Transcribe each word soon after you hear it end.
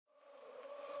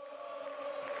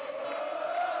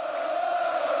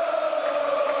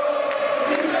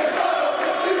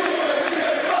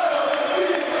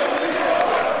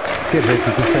Ser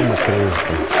benfiquista é uma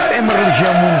crença. É uma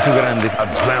religião muito grande. A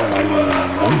adesão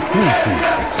a um culto.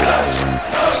 É coragem,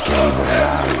 que é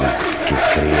liberdade, que é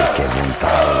crer, que é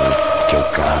vontade, que é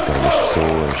o caráter das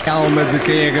pessoas. A alma de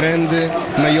quem é grande,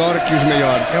 maior que os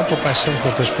maiores. É uma paixão com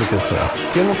outra explicação.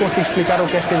 Eu não consigo explicar o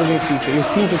que é ser do Benfica. Eu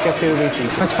sinto o que é ser do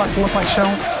Benfica. É de facto uma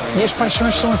paixão. E as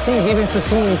paixões são assim, vivem-se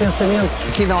assim intensamente.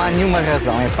 Aqui não há nenhuma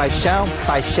razão. É paixão,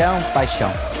 paixão,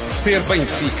 paixão. Ser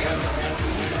Benfica.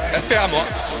 Até à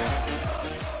morte.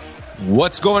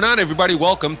 What's going on, everybody?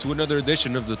 Welcome to another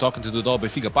edition of the Talking to the Doll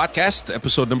Benfica podcast,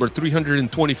 episode number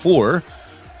 324.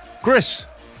 Chris,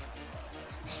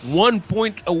 1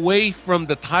 point away from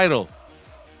the title.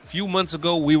 A few months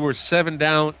ago, we were 7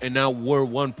 down, and now we're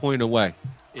 1 point away.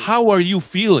 How are you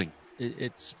feeling?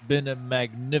 It's been a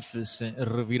magnificent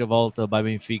reviravolta by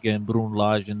Benfica and Bruno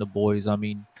Lage and the boys. I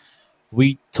mean,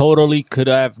 we totally could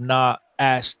have not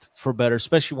asked for better,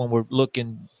 especially when we're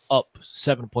looking up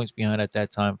 7 points behind at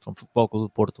that time from Futebol Clube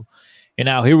do Porto. And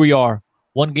now here we are,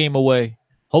 1 game away,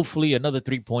 hopefully another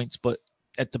 3 points, but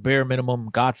at the bare minimum,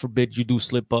 God forbid you do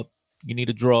slip up, you need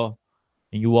a draw,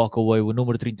 and you walk away with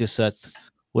numero 37,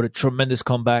 with a tremendous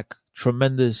comeback,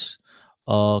 tremendous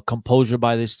composure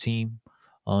by this team,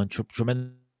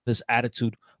 tremendous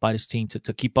attitude by this team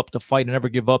to keep up the fight and never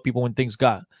give up even when things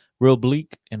got real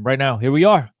bleak. And right now, here we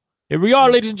are. Here we are,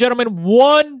 ladies and gentlemen,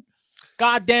 1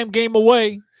 goddamn game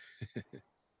away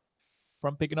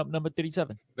from picking up number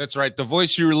 37. That's right. The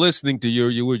voice you were listening to,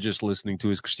 you were just listening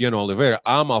to, is Cristiano Oliveira.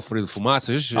 I'm Alfredo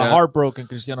Fumaças. A heartbroken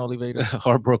Cristiano Oliveira.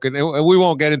 Heartbroken. And we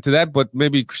won't get into that, but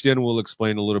maybe Cristiano will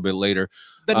explain a little bit later.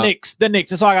 The Knicks.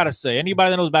 That's all I got to say.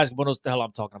 Anybody that knows basketball knows what the hell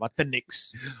I'm talking about. The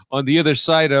Knicks. On the other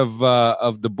side of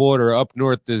the border, up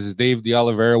north, is Dave de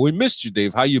Oliveira. We missed you,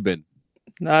 Dave. How you been?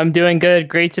 I'm doing good.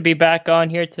 Great to be back on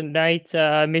here tonight.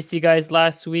 Missed you guys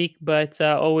last week, but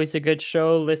always a good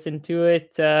show. Listen to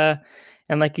it.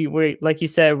 And like you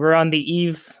said, we're on the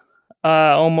eve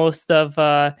almost of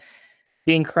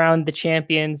being crowned the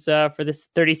champions for this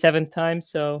 37th time.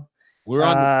 So we're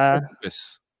on the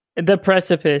precipice. The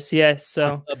precipice, yes. So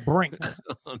on the brink.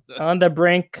 On the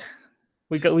brink.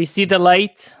 We see the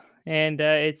light, and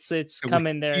it's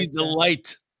coming there. We see the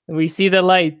light. We see the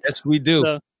light. Yes, we do.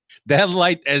 So, that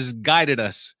light has guided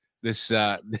us this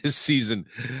season.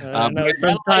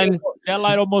 Sometimes that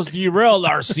light almost derailed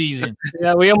our season.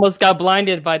 Yeah, we almost got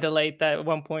blinded by the light at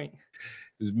one point.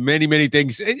 There's many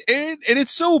things, and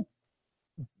it's so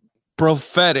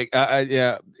prophetic.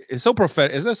 Yeah, it's so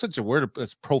prophetic. Is that such a word?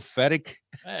 It's prophetic.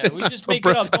 Yeah, we just make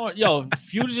it up. Yo,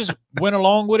 if you just went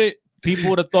along with it,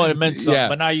 people would have thought it meant something,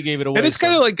 but now you gave it away. And it's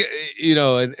kind of like,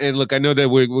 and look, I know that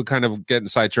we're kind of getting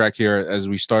sidetracked here as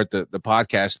we start the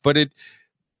podcast, but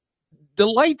the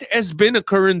light has been a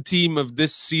current theme of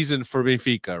this season for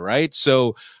Benfica, right?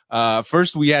 So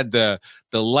first we had the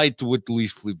light with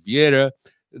Luis Filipe Vieira.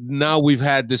 Now we've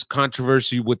had this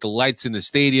controversy with the lights in the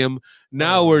stadium.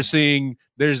 Now we're seeing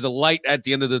there's the light at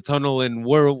the end of the tunnel, and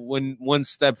we're one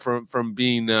step from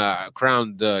being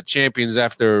crowned champions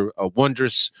after a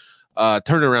wondrous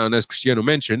turnaround, as Cristiano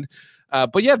mentioned.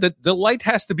 But yeah, the light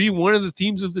has to be one of the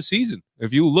themes of the season.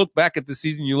 If you look back at the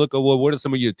season, you look at, well, what are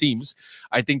some of your teams?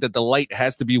 I think that the light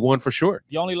has to be one for sure.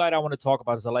 The only light I want to talk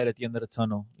about is the light at the end of the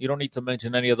tunnel. You don't need to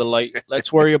mention any other light.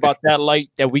 Let's worry about that light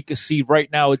that we can see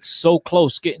right now. It's so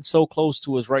close, getting so close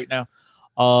to us right now.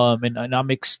 And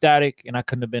I'm ecstatic, and I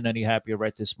couldn't have been any happier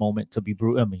right this moment, to be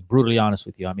brutally honest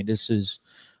with you. I mean, this is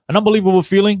an unbelievable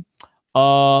feeling.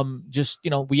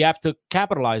 We have to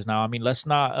capitalize now. I mean, let's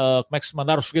not como é que se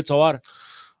mandar os foguetes ao ar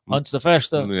antes da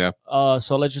festa. Yeah.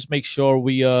 So let's just make sure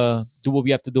we do what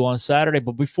we have to do on Saturday.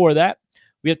 But before that,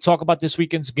 we have to talk about this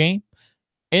weekend's game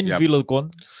in Vila do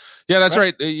Conde. Yeah, that's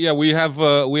right. Yeah, we have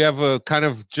kind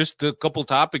of just a couple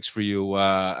topics for you.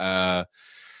 We'll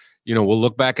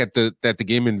look back at the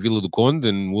game in Vila do Conde,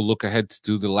 and we'll look ahead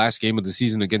to the last game of the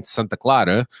season against Santa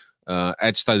Clara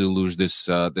at Estádio Luz this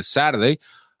Saturday.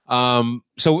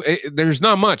 So there's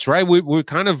not much, right? We're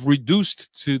kind of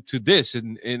reduced to this.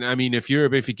 And I mean, if you're a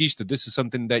Benfiquista, this is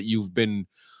something that you've been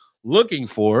looking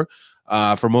for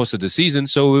most of the season.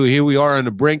 So here we are on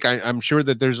the brink. I'm sure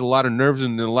that there's a lot of nerves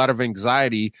and a lot of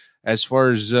anxiety as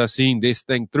far as seeing this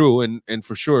thing through. And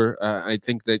for sure, I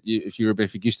think that if you're a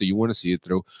Benfiquista, you want to see it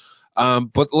through.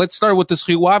 But let's start with this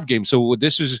Rio Ave game. So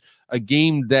this is a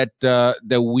game that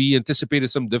we anticipated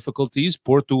some difficulties.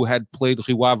 Porto had played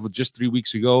Rio Ave just 3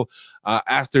 weeks ago.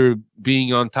 After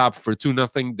being on top for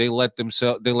 2-0, they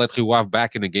let Rio Ave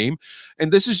back in the game,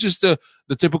 and this is just the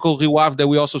typical Rio Ave that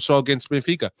we also saw against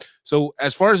Benfica. So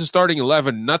as far as the starting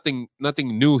 11, nothing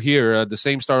new here. The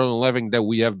same starting 11 that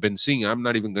we have been seeing. I'm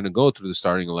not even going to go through the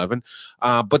starting 11,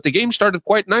 but the game started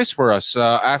quite nice for us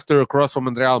after a cross from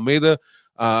André Almeida.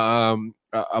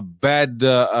 A bad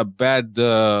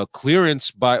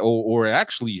clearance by or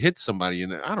actually hit somebody,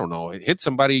 and I don't know, it hit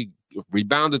somebody,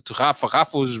 rebounded to Rafa.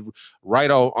 Rafa was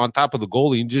right on top of the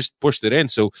goalie and just pushed it in.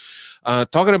 So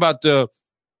talking about the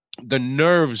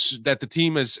nerves that the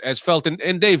team has felt,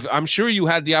 and Dave, I'm sure you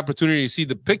had the opportunity to see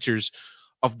the pictures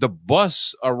of the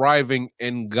bus arriving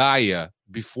in Gaia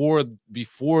before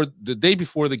the day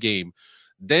before the game,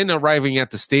 then arriving at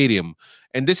the stadium.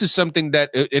 And this is something that,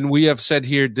 and we have said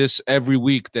here this every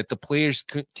week, that the players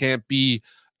can't be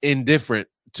indifferent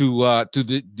to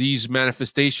these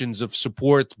manifestations of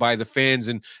support by the fans.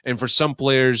 And for some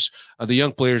players, the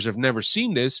young players have never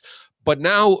seen this. But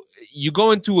now you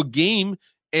go into a game,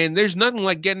 and there's nothing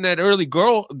like getting that early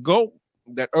goal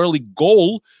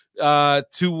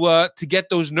to get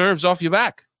those nerves off your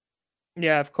back.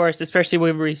 Yeah, of course, especially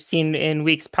what we've seen in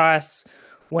weeks past,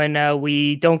 when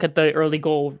we don't get the early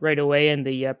goal right away and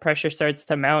the pressure starts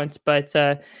to mount. But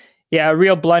yeah, a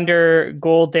real blunder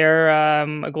goal there.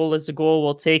 A goal is a goal.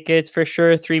 We'll take it for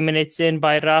sure. 3 minutes in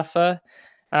by Rafa.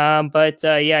 But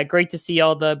yeah, great to see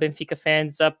all the Benfica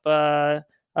fans up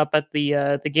at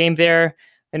the game there.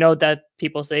 I know that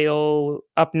people say, oh,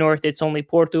 up north, it's only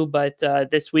Porto. But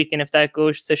this weekend, if that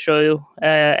goes to show you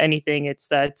anything, it's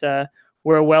that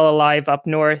we're well alive up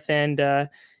north, and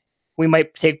we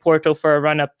might take Porto for a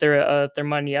run up their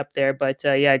money up there. But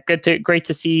yeah, great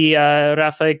to see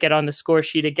Rafa get on the score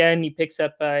sheet again. He picks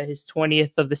up his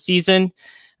 20th of the season,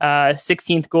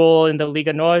 16th goal in the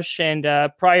Liga NOS. And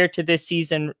prior to this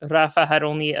season, Rafa had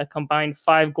only a combined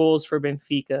 5 goals for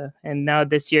Benfica. And now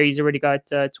this year, he's already got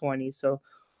 20. So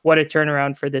what a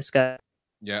turnaround for this guy.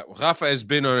 Yeah, Rafa has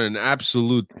been on an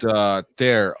absolute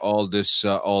tear all this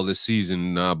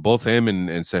season. Both him and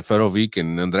Seferovic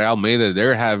and André Almeida,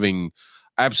 they're having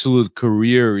absolute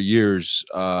career years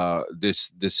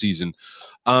this season.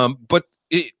 But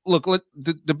look,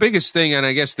 the biggest thing, and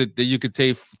I guess that you could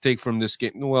take from this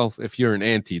game, well, if you're an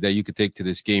anti, that you could take to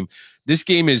this game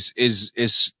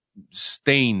is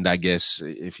stained, I guess,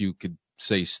 if you could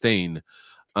say stained.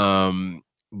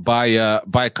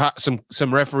 By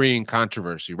some refereeing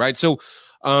controversy, right? So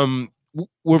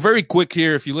we're very quick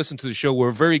here. If you listen to the show,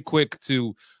 we're very quick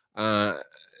to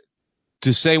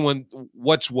say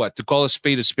what's what, to call a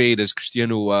spade, as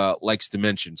Cristiano likes to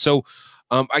mention. So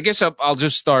I guess I'll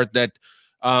just start that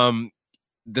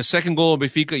the second goal of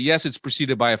Benfica, yes, it's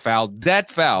preceded by a foul. That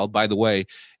foul, by the way,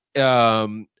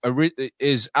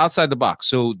 is outside the box.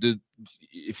 So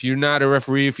if you're not a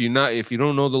referee, if you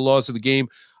don't know the laws of the game,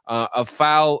 a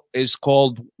foul is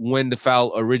called when the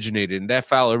foul originated, and that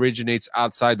foul originates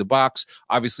outside the box.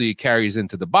 Obviously, it carries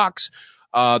into the box.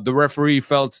 The referee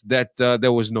felt that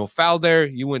there was no foul there.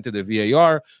 He went to the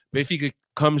VAR. Benfica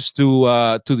comes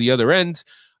to the other end.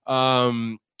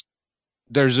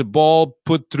 There's a ball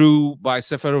put through by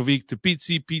Seferovic to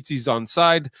Pizzi. Pizzi's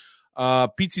onside.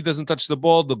 Pizzi doesn't touch the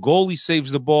ball. The goalie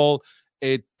saves the ball.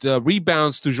 It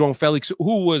rebounds to João Felix,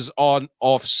 who was on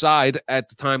offside at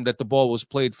the time that the ball was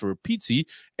played for Pizzi,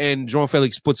 and João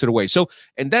Felix puts it away. So,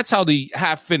 and that's how the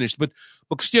half finished. But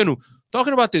Cristiano,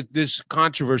 talking about this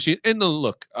controversy, and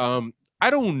look, I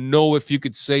don't know if you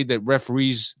could say that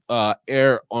referees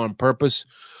err on purpose.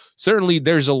 Certainly,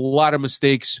 there's a lot of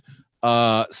mistakes.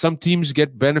 Some teams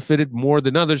get benefited more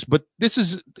than others, but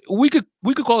we could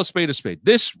call a spade a spade.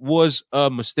 This was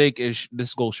a mistake.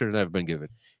 This goal shouldn't have been given.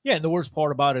 Yeah, and the worst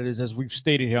part about it is, as we've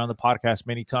stated here on the podcast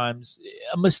many times,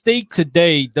 a mistake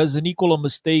today doesn't equal a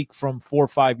mistake from 4 or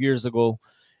 5 years ago.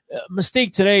 A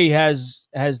mistake today has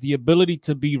the ability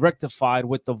to be rectified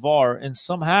with the VAR, and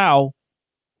somehow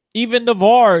even the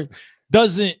VAR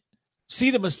doesn't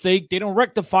see the mistake. They don't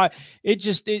rectify it.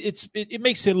 It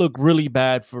makes it look really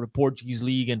bad for the Portuguese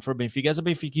league and for Benfica. As a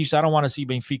Benfica, I don't want to see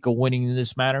Benfica winning in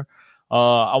this manner.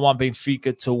 I want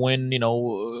Benfica to win,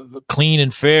 clean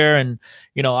and fair. And,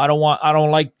 I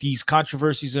don't like these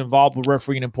controversies involved with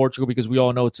refereeing in Portugal, because we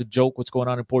all know it's a joke what's going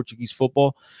on in Portuguese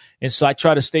football. And so I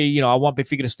try to stay, I want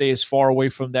Benfica to stay as far away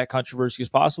from that controversy as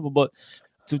possible. But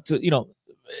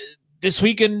this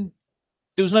weekend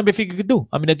there was nothing Benfica could do.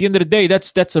 I mean, at the end of the day,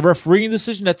 that's a refereeing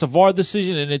decision, that's a VAR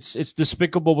decision, and it's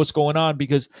despicable what's going on,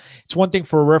 because it's one thing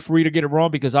for a referee to get it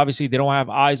wrong because obviously they don't have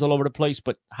eyes all over the place,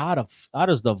 but how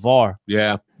does the VAR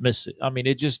miss it? I mean,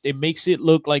 it makes it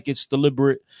look like it's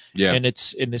deliberate, and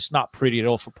it's not pretty at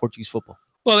all for Portuguese football.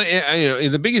 Well,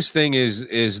 the biggest thing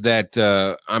is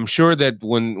that I'm sure that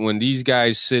when these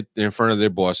guys sit in front of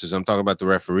their bosses, I'm talking about the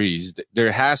referees,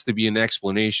 there has to be an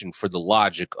explanation for the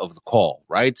logic of the call,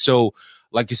 right? So,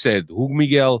 like you said, Hugo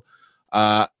Miguel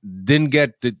didn't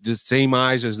get the same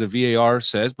eyes as the VAR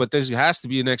says, but there has to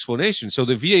be an explanation. So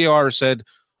the VAR said,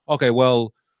 okay,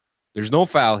 well, there's no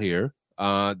foul here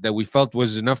that we felt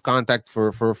was enough contact for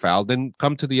a foul. Then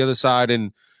come to the other side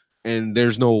and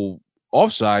there's no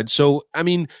offside. So I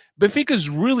mean, Benfica's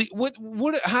really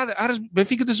how does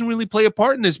Benfica doesn't really play a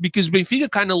part in this, because Benfica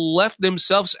kind of left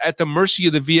themselves at the mercy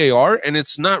of the VAR, and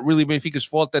it's not really Benfica's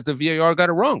fault that the VAR got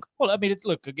it wrong. Well, I mean,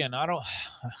 look, again, I don't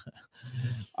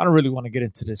really want to get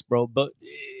into this, bro, but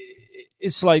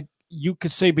it's like you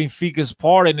could say Benfica's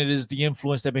part in it is the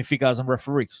influence that Benfica has on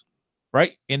referees,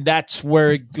 right? And that's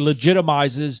where it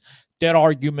legitimizes that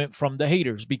argument from the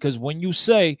haters, because when you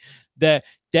say that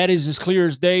is as clear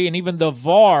as day, and even the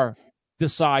VAR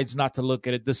decides not to look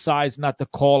at it, decides not to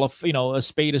call a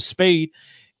spade,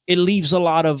 it leaves a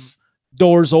lot of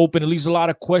doors open. It leaves a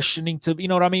lot of questioning to, you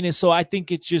know what I mean? And so I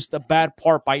think it's just a bad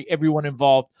part by everyone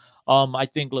involved. I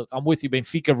think, look, I'm with you.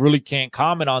 Benfica really can't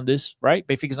comment on this, right?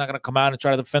 Benfica's not going to come out and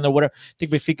try to defend or whatever. I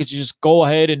think Benfica should just go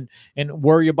ahead and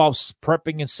worry about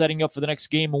prepping and setting up for the next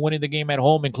game and winning the game at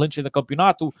home and clinching the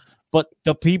campeonato. But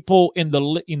the people in the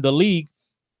league,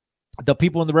 the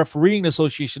people in the refereeing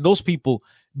association, those people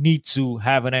need to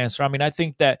have an answer. I mean, I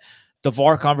think that the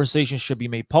VAR conversation should be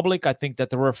made public. I think that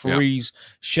the referees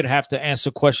should have to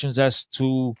answer questions as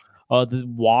to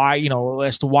why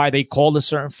they called a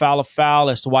certain foul a foul,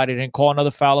 as to why they didn't call another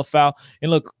foul a foul.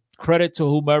 And look, credit to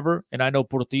whomever, and I know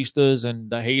Portistas and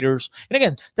the haters. And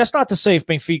again, that's not to say if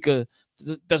Benfica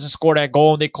doesn't score that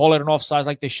goal and they call it an offside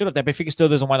like they should have, that Benfica still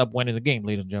doesn't wind up winning the game,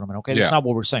 ladies and gentlemen. Okay, that's not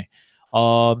what we're saying.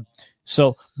 But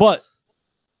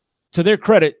to their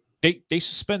credit, they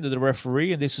suspended the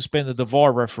referee and they suspended the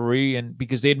VAR referee, and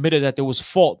because they admitted that there was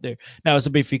fault there. Now, as a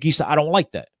Benfiquista, I don't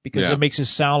like that, because it makes it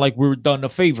sound like we were done a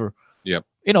favor. Yep.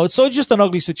 It's just an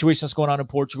ugly situation that's going on in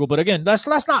Portugal. But again, let's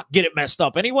not get it messed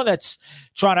up. Anyone that's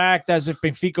trying to act as if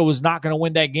Benfica was not going to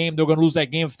win that game, they're going to lose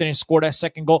that game if they didn't score that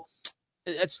second goal,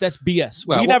 that's BS.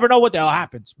 We never know what the hell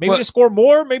happens. Maybe they score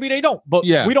more, maybe they don't, but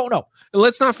we don't know.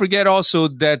 Let's not forget also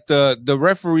that the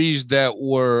referees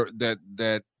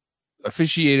that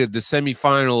officiated the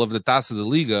semifinal of the Taça de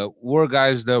Liga were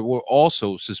guys that were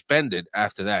also suspended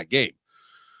after that game.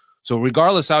 So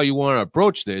regardless how you want to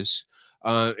approach this,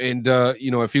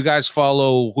 if you guys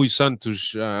follow Rui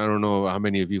Santos, I don't know how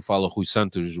many of you follow Rui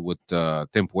Santos with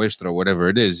Tempo Extra, whatever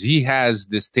it is. He has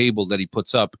this table that he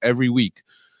puts up every week.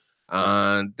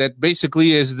 That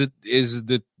basically is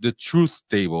the truth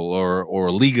table,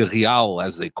 or Liga Real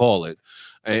as they call it,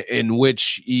 in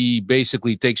which he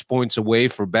basically takes points away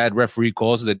for bad referee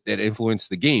calls that influence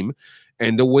the game.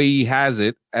 And the way he has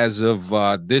it as of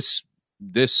this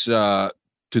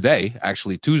today,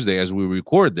 actually Tuesday as we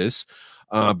record this,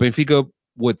 Benfica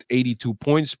with 82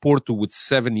 points, Porto with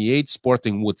 78,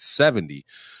 Sporting with 70.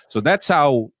 So that's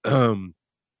how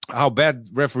bad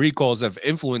referee calls have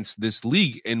influenced this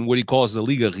league in what he calls the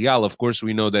Liga Real. Of course,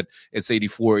 we know that it's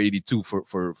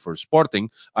 84-82 for Sporting.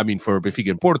 I mean, for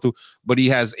Benfica and Porto, but he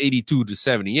has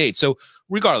 82-78. So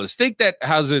regardless, take that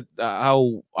how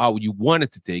you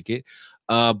wanted to take it.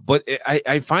 But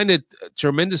I find it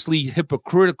tremendously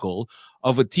hypocritical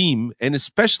of a team, and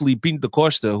especially Pinto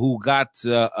Costa, who got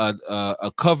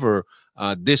a cover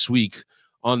this week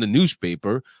on the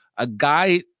newspaper, a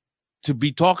guy to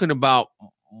be talking about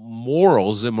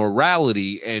morals and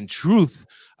morality and truth,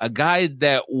 a guy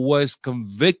that was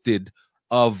convicted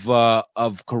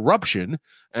of corruption,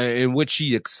 in which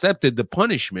he accepted the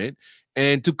punishment,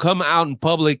 and to come out in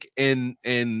public and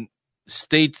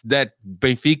state that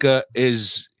Benfica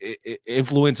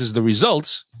influences the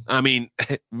results. I mean,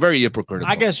 very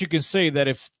hypocritical. I guess you can say that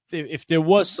if there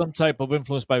was some type of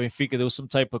influence by Benfica, there was some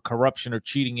type of corruption or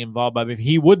cheating involved by Benfica,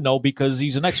 he would know, because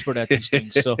he's an expert at these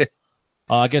things. So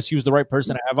I guess he was the right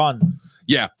person to have on.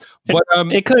 Yeah, but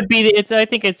it could be. I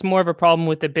think it's more of a problem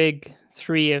with the big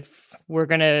three. If we're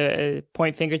gonna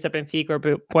point fingers at Benfica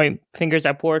or point fingers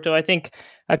at Porto, I think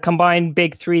a combined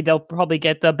big three, they'll probably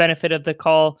get the benefit of the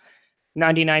call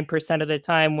 99% of the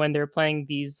time when they're playing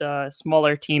these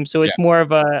smaller teams. So it's more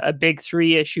of a big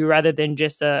three issue rather than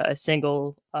just a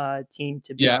single team,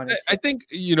 to be honest. I think,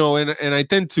 and I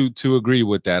tend to agree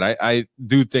with that. I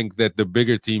do think that the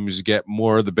bigger teams get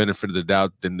more of the benefit of the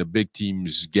doubt than the big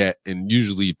teams get, and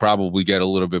usually probably get a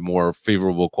little bit more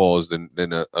favorable calls than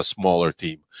a smaller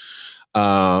team.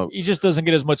 He just doesn't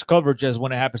get as much coverage as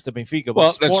when it happens to Benfica. But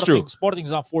well, that's true.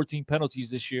 Sporting's on 14 penalties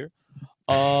this year.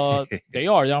 They're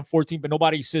on 14, but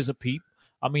nobody says a peep.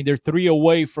 I mean, they're 3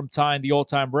 away from tying the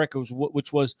all-time record,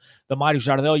 which was the Mário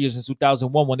Jardelhas in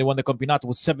 2001 when they won the Campeonato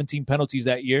with 17 penalties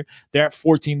that year. They're at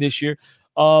 14 this year.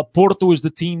 Porto is the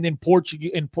team in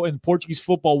Portuguese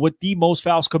football with the most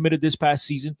fouls committed this past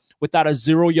season without a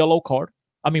 0 yellow card.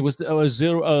 I mean, was a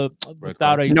 0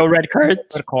 without no red card.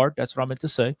 Red card. That's what I meant to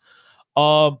say.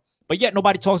 But yet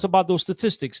nobody talks about those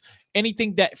statistics.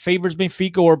 Anything that favors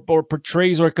Benfica or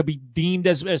portrays or it could be deemed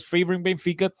as favoring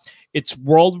Benfica, it's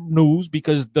world news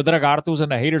because the Dragartos and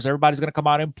the haters, everybody's going to come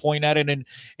out and point at it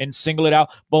and single it out.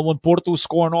 But when Porto is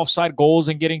scoring offside goals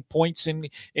and getting points and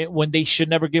when they should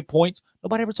never get points,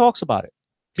 nobody ever talks about it.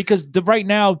 Because right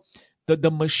now,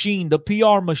 the machine, the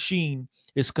PR machine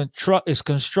is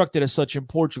constructed as such in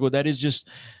Portugal that is just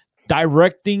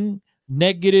directing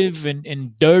negative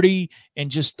and dirty and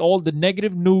just all the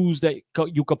negative news that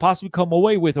you could possibly come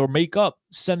away with or make up,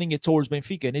 sending it towards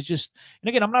Benfica. And it's just, and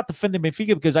again, I'm not defending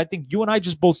Benfica because I think you and I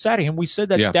just both sat here and we said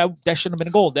that that shouldn't have been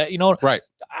a goal. That, right.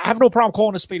 I have no problem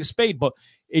calling a spade, but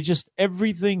it just,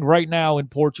 everything right now in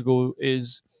Portugal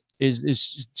is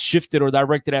shifted or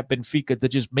directed at Benfica to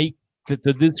just make, to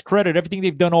discredit everything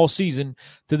they've done all season,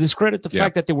 to discredit the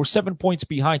fact that they were 7 points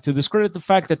behind, to discredit the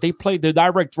fact that they played their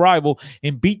direct rival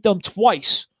and beat them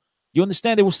twice. You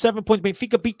understand? They were 7 points.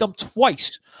 Benfica beat them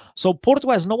twice. So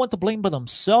Porto has no one to blame but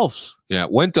themselves. Yeah,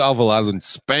 went to Alvalade and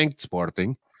spanked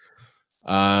Sporting.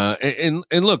 And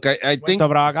look, I think...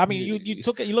 I mean, you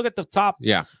look at the top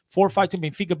 4 or 5 teams.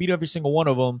 Benfica beat every single one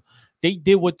of them. They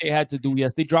did what they had to do.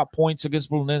 Yes, they dropped points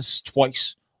against Belenenses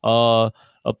twice.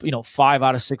 5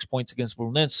 out of 6 points against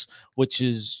Belenenses, which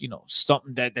is,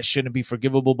 something that shouldn't be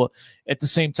forgivable. But at the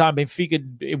same time,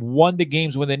 Benfica won the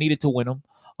games when they needed to win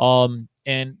them.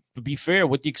 And to be fair,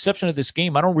 with the exception of this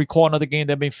game, I don't recall another game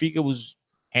that Benfica was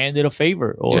handed a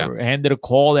favor or handed a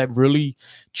call that really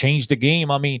changed the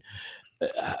game. I mean,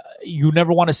 you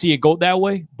never want to see it go that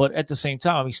way. But at the same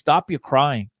time, I mean, stop your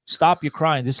crying. Stop your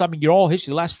crying. Your all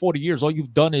history, the last 40 years, all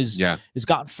you've done is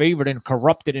gotten favored and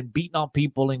corrupted and beaten on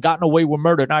people and gotten away with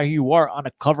murder. Now here you are on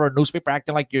a cover of a newspaper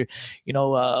acting like you're,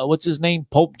 what's his name?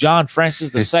 Pope John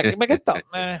Francis II.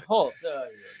 Man, hold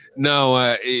No,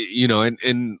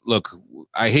 and look,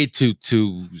 I hate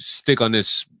to stick on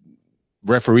this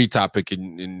referee topic,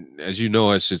 and as you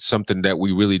know, it's something that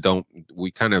we really don't.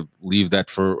 We kind of leave that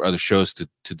for other shows to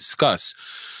discuss.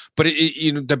 But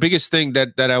the biggest thing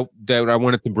that I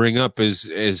wanted to bring up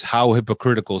is how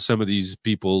hypocritical some of these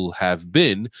people have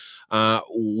been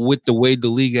with the way the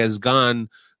league has gone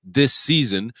this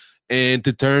season, and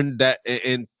to turn that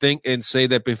and think and say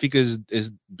that Benfica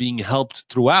is being helped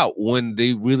throughout when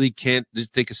they really can't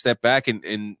just take a step back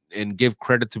and give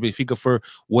credit to Benfica for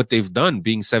what they've done,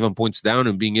 being 7 points down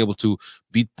and being able to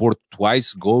beat Porto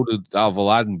twice, go to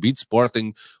Alvalade and beat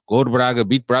Sporting, go to Braga,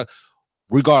 beat Braga,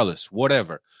 regardless,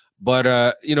 whatever.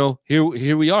 But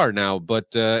here we are now. But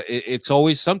it's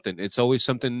always something. It's always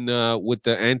something with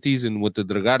the Antis and with the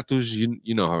Dragartos.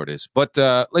 You know how it is. But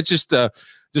let's just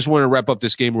want to wrap up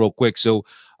this game real quick. So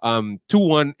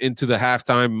 2-1 into the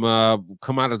halftime.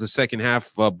 Come out of the second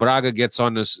half. Braga gets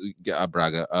on this.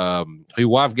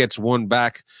 Rio Ave gets one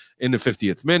back in the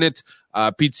 50th minute.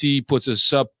 Pizzi puts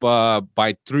us up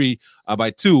by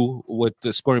 2 with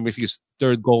scoring Benfica's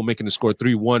third goal, making the score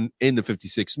 3-1 in the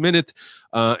 56th minute.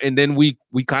 And then we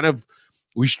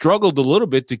struggled a little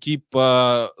bit to keep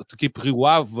Rio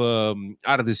Ave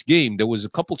out of this game. There was a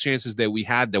couple chances that we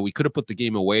had that we could have put the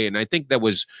game away, and I think that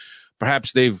was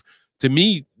perhaps to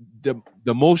me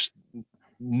the most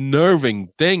nerving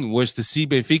thing was to see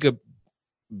Benfica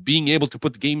being able to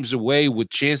put the games away with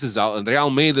chances out. And Real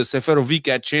Almeida, Seferovic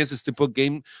had chances to put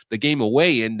the game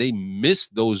away, and they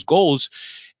missed those goals.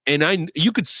 And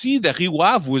you could see that Rio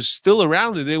Ave was still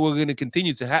around, and they were going to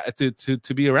continue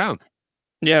to be around.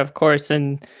 Yeah, of course,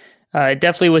 and it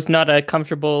definitely was not a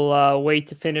comfortable way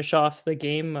to finish off the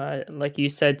game. Like you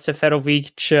said,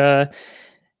 Seferovic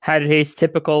had his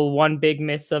typical one big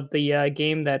miss of the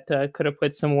game that could have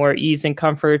put some more ease and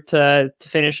comfort to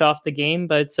finish off the game.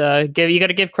 But you got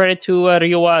to give credit to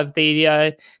Rio Ave.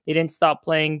 They didn't stop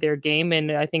playing their game,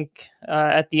 and I think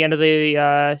at the end of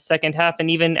the second half,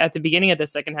 and even at the beginning of the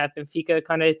second half, Benfica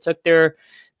kind of took their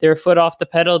their foot off the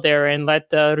pedal there and let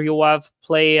Rio Ave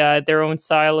play their own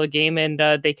style of game, and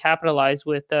they capitalize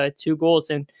with 2 goals.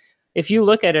 And if you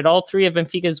look at it, all 3 of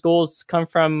Benfica's goals come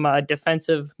from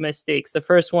defensive mistakes. The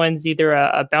first one's either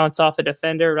a bounce off a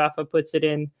defender, Rafa puts it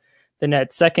in the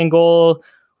net. Second goal,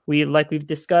 we've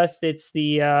discussed, it's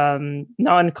the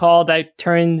non-call that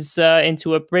turns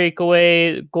into a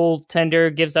breakaway.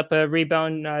 Goaltender gives up a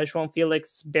rebound. João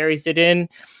Felix buries it in.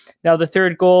 Now the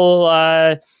third goal,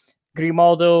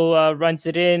 Grimaldo runs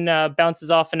it in,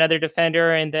 bounces off another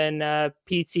defender, and then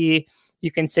PT,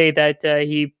 you can say that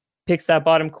he picks that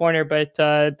bottom corner, but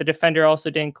the defender also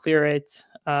didn't clear it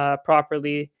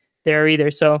properly there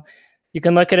either. So you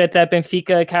can look at it that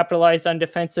Benfica capitalized on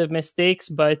defensive mistakes,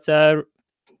 but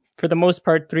for the most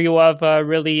part, Rio Ave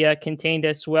really contained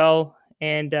us well,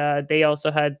 and they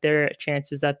also had their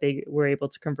chances that they were able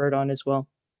to convert on as well.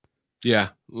 Yeah,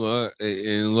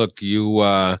 and look,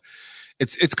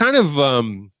 it's kind of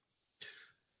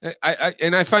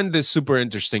I find this super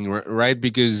interesting, right?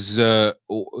 Because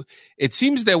it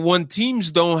seems that when teams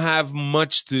don't have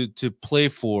much to play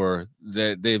for,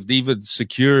 that they've even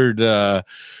secured the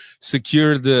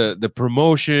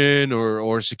promotion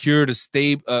or secured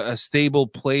a stable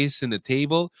place in the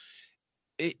table,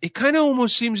 it kind of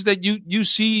almost seems that you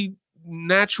see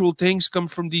natural things come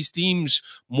from these teams,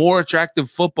 more attractive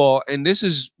football, and this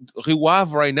is Rio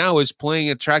Ave right now is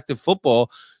playing attractive football,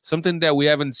 something that we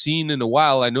haven't seen in a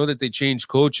while. I know that they changed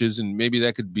coaches, and maybe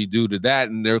that could be due to that,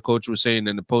 and their coach was saying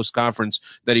in the post-conference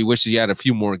that he wishes he had a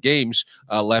few more games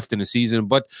left in the season.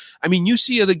 But I mean, you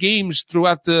see other games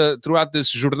throughout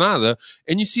this jornada,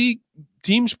 and you see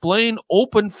teams playing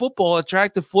open football,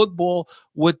 attractive football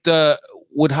with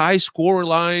high score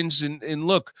lines, and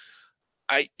look,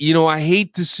 I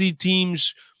hate to see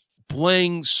teams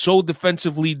playing so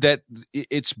defensively that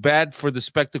it's bad for the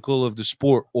spectacle of the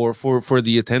sport or for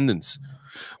the attendance.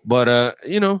 But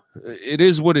it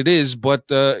is what it is. But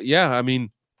yeah, I mean,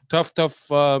 tough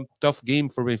game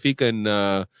for Benfica,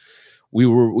 and we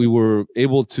were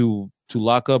able to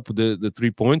lock up the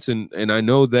 3 points, and I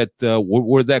know that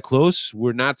we're that close.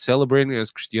 We're not celebrating,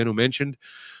 as Cristiano mentioned.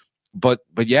 But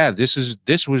yeah, this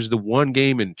was the one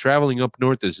game, and traveling up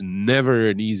north is never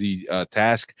an easy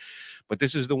task. But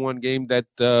this is the one game that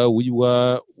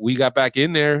we got back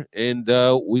in there, and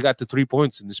we got the 3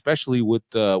 points, and especially with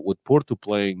Porto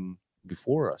playing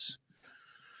before us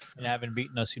and having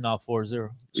beaten us, 4-0. So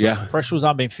yeah, pressure was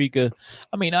on Benfica.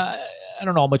 I mean, I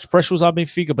don't know how much pressure was on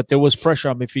Benfica, but there was pressure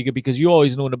on Benfica because you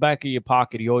always knew in the back of your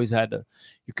pocket, you always had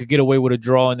you could get away with a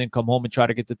draw and then come home and try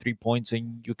to get the 3 points,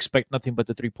 and you expect nothing but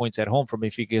the 3 points at home from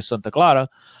Benfica Santa Clara.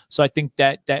 So I think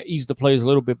that eased the players a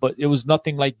little bit, but it was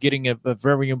nothing like getting a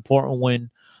very important win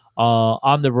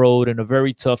on the road in a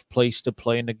very tough place to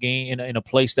play in the game, in a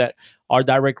place that our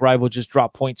direct rival just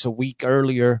dropped points a week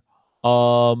earlier.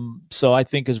 So I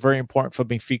think it's very important for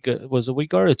Benfica. Was it a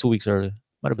week earlier or 2 weeks earlier?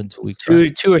 Might have been 2 weeks.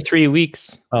 Right? 2 or 3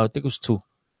 weeks. I think it was 2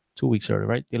 weeks early,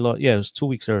 right? They lost, yeah, it was 2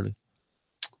 weeks early.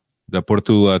 The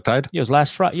Porto tied? Yeah, it was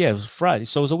last Friday. Yeah, it was Friday.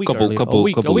 So it was a week earlier.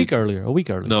 A week earlier.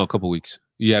 No, a couple weeks.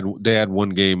 They had one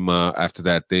game after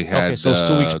that. They had so it's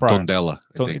 2 weeks prior. Tondela.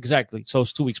 Exactly. So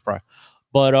it's 2 weeks prior.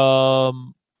 But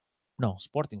no,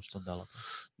 Sporting was Tondela.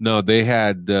 No, they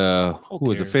had who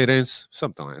was the Feirense?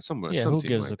 Something like that. Yeah, something who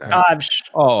gives like a that. Aves.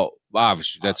 Oh,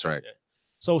 Aves, that's right. Yeah.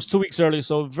 So it's 2 weeks early.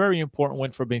 So very important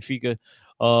win for Benfica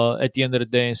at the end of the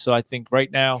day. So I think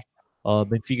right now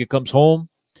Benfica comes home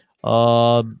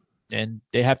and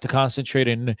they have to concentrate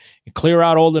and clear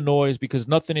out all the noise because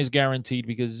nothing is guaranteed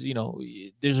because,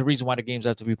 there's a reason why the games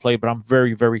have to be played. But I'm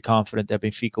very, very confident that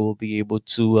Benfica will be able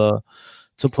to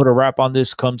put a wrap on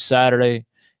this come Saturday.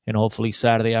 And hopefully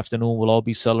Saturday afternoon we'll all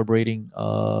be celebrating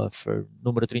for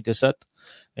Número 37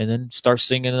 and then start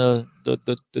singing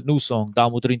the new song,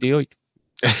 Damo 38.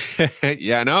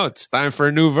 Yeah, no, it's time for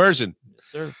a new version. Yes,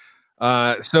 sir.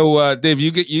 So Dave,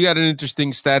 you got an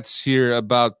interesting stats here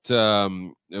about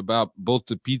both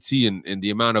the PT and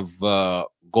the amount of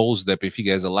goals that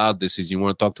Benfica has allowed this season. You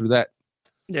want to talk through that?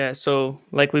 Yeah, so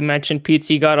like we mentioned,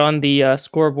 Pizzi got on the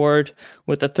scoreboard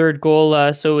with a third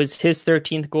goal. So it was his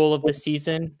 13th goal of the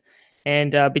season.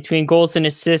 And between goals and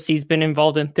assists, he's been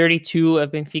involved in 32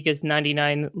 of Benfica's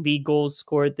 99 league goals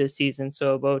scored this season.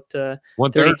 So about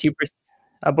 32%,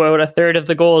 about a third of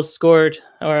the goals scored,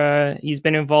 or he's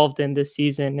been involved in this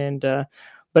season. And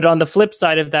but on the flip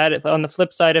side of that, on the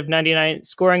flip side of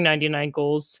scoring 99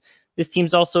 goals, this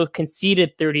team's also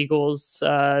conceded 30 goals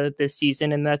this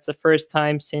season, and that's the first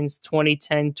time since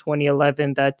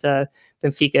 2010-2011 that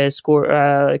Benfica has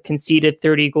conceded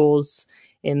 30 goals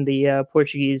in the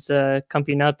Portuguese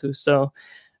Campeonato. So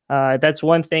That's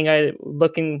one thing I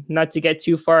looking not to get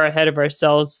too far ahead of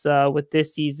ourselves with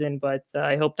this season, but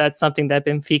I hope that's something that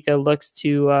Benfica looks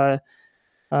to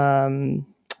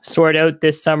sort out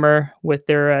this summer with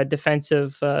their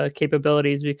defensive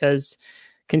capabilities, because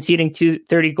conceding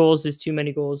 30 goals is too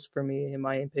many goals for me, in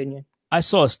my opinion. I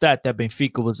saw a stat that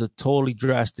Benfica was a totally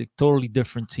drastic, totally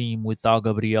different team without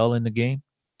Gabriel in the game.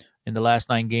 In the last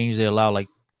 9 games, they allow like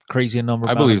crazy number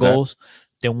of goals.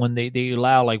 Then when they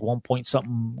allow like 1 point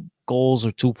something goals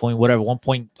or 2 point whatever, 1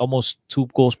 point almost 2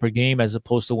 goals per game, as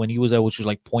opposed to when he was there, which was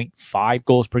like 0.5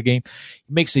 goals per game. It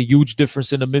makes a huge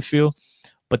difference in the midfield.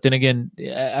 But then again,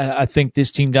 I think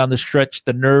this team down the stretch,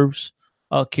 the nerves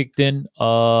kicked in.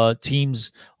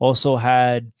 Teams also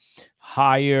had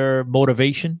higher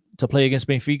motivation to play against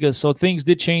Benfica. So things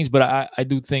did change, but I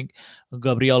do think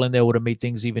Gabriel in there would have made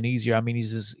things even easier. I mean,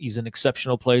 he's an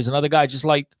exceptional player. He's another guy just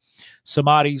like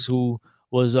Samaris, who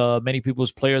was many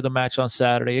people's player of the match on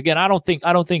Saturday. Again, I don't think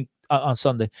on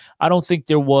Sunday, I don't think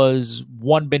there was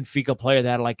one Benfica player that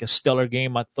had like a stellar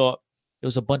game. I thought it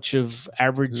was a bunch of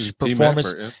average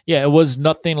performance. Effort, yeah, it was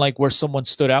nothing like where someone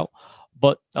stood out.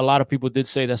 But a lot of people did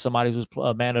say that somebody was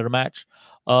a man of the match.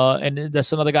 And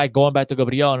that's another guy, going back to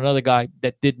Gabriel, another guy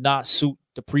that did not suit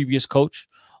the previous coach.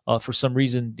 For some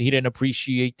reason, he didn't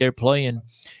appreciate their play. And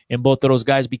both of those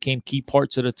guys became key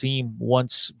parts of the team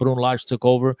once Bruno Lage took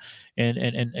over.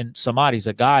 And Samaris,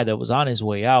 a guy that was on his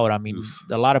way out. I mean,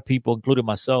 a lot of people, including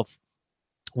myself,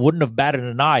 wouldn't have batted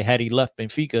an eye had he left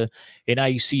Benfica. And now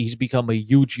you see he's become a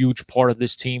huge, huge part of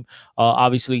this team.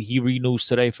 Obviously, he renews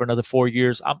today for another 4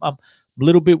 years. I'm a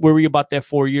little bit worried about that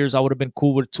 4 years. I would have been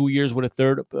cool with 2 years with a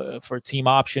third for a team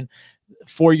option.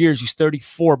 4 years, he's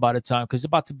 34 by the time, because he's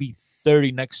about to be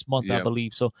 30 next month, I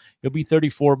believe. So he'll be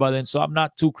 34 by then. So I'm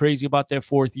not too crazy about that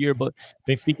 4th year, but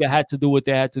Benfica had to do what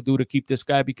they had to do to keep this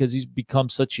guy, because he's become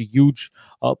such a huge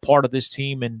part of this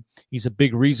team, and he's a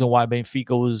big reason why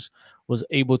Benfica was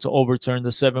able to overturn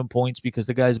the 7 points, because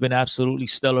the guy's been absolutely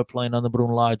stellar playing on the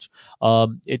Bruno Lage.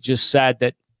 It's just sad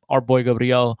that our boy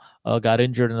Gabriel got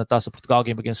injured in the Taça Portugal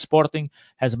game against Sporting,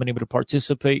 hasn't been able to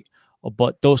participate.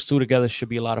 But those two together should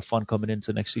be a lot of fun coming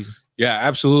into next season. Yeah,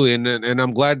 absolutely. And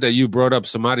I'm glad that you brought up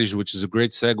Samaris, which is a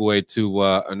great segue to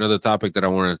another topic that I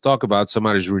wanted to talk about,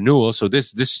 Samaris renewal. So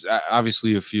this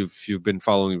obviously, if you've been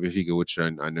following Benfica, which I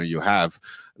know you have,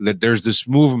 that there's this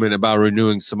movement about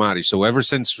renewing Samaris. So ever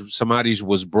since Samaris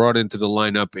was brought into the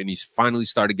lineup and he's finally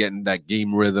started getting that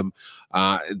game rhythm,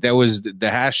 there was the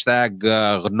hashtag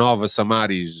Renova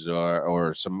Samaris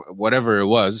or some whatever it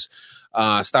was.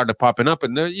 Started popping up,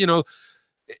 and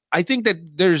I think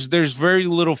that there's very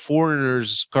little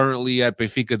foreigners currently at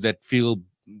Benfica that feel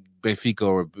Benfica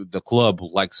or the club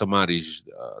like Samaris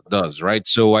does, right?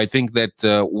 So I think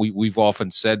that we've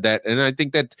often said that, and I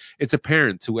think that it's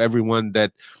apparent to everyone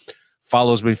that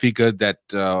follows Benfica, that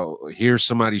hears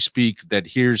Samaris speak, that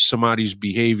hears Samaris'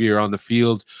 behavior on the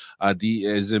field,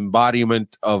 his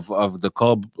embodiment of the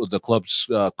club's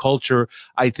culture.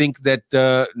 I think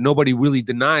that nobody really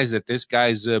denies that this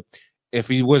guy's if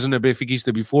he wasn't a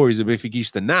Benfiquista before, he's a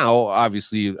Benfiquista now,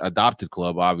 obviously, adopted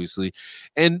club, obviously.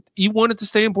 And he wanted to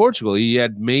stay in Portugal. He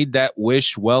had made that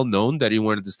wish well known that he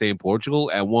wanted to stay in Portugal.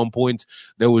 At one point,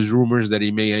 there was rumors that he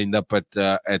may end up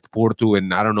at Porto,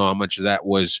 and I don't know how much of that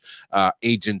was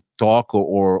agent talk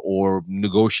or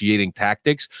negotiating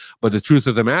tactics. But the truth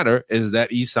of the matter is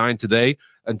that he signed today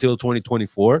until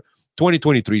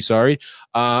 2023, sorry.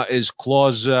 His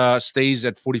clause stays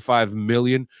at 45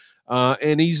 million.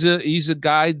 And he's a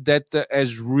guy that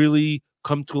has really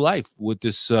come to life with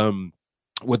this Rui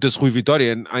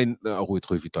Vitória, and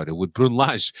with Bruno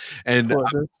Lage. And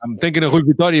I'm thinking of Rui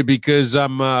Vitória because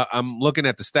I'm looking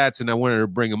at the stats and I wanted to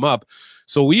bring him up.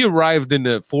 So we arrived in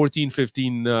the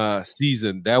 14-15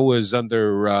 season. That was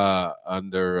under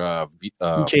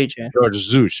Jorge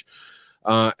Jesus.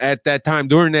 At that time,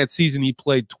 during that season, he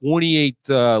played 28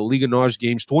 Liga NOS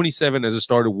games, 27 as a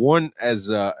starter, 1 as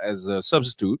a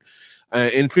substitute.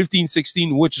 In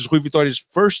 15-16, which is Rui Vitória's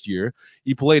first year,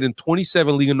 he played in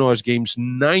 27 Liga NOS games,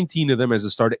 19 of them as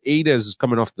a starter, 8 as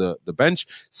coming off the bench.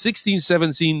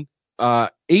 16-17,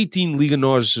 18 Liga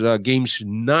NOS games,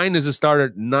 9 as a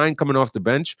starter, 9 coming off the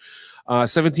bench.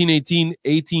 17-18,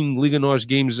 18 Liga NOS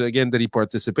games, again, that he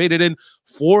participated in,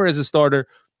 4 as a starter,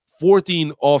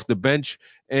 14 off the bench,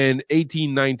 and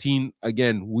 18-19,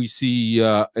 again, we see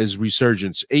as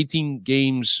resurgence. 18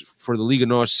 games for the Liga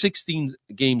NOS, 16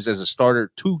 games as a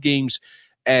starter, 2 games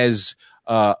as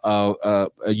a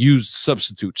used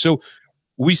substitute. So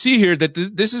we see here that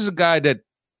this is a guy that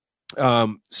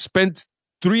spent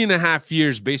 3.5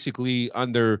 years basically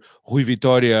under Rui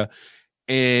Vitória,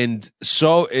 and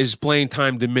so is playing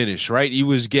time diminished, right? He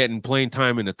was getting playing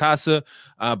time in the Taça,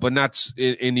 but not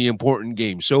in the important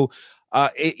games. So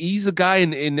he's a guy,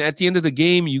 and at the end of the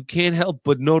game, you can't help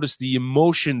but notice the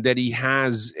emotion that he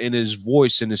has in his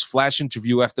voice in his flash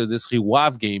interview after this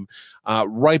Riwav game,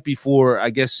 right before, I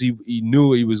guess, he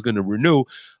knew he was going to renew.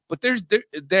 But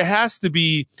there has to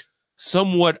be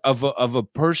somewhat of a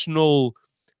personal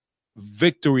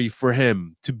victory for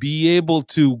him to be able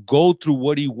to go through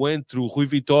what he went through. Rui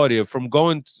Vitória,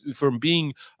 from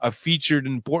being a featured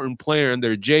important player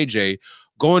under JJ,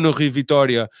 going to Rui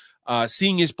Vitória,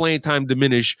 seeing his playing time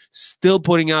diminish, still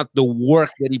putting out the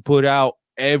work that he put out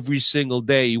every single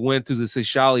day. He went to the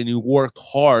Seixal and he worked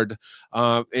hard,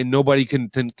 and nobody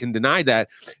can deny that.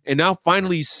 And now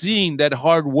finally seeing that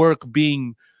hard work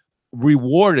being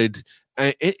rewarded,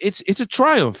 it's a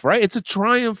triumph, right? It's a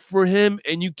triumph for him,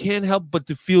 and you can't help but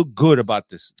to feel good about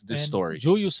this story.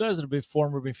 Julio Cesar, the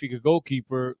former Benfica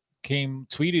goalkeeper,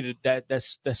 tweeted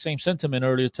that same sentiment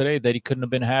earlier today, that he couldn't have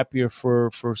been happier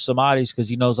for Samaris, because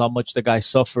he knows how much the guy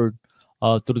suffered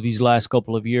through these last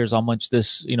couple of years, how much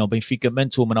this Benfica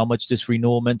meant to him, and how much this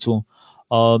renewal meant to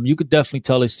him. You could definitely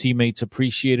tell his teammates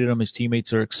appreciated him. His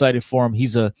teammates are excited for him.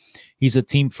 He's a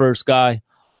team first guy.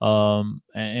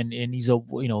 And he's a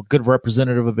good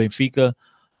representative of Benfica.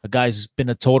 The guy's been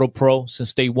a total pro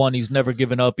since day one. He's never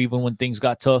given up, even when things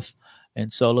got tough.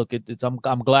 And so, look,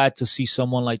 I'm glad to see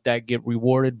someone like that get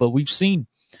rewarded. But we've seen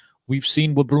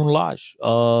with Bruno Lage,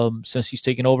 since he's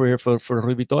taken over here for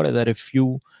Rui Vitória, that if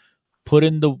you put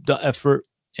in the effort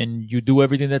and you do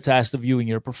everything that's asked of you, and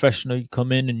you're a professional, you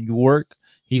come in and you work,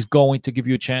 he's going to give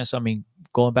you a chance. I mean,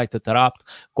 going back to Taarabt,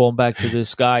 going back to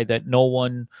this guy that no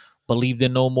one believed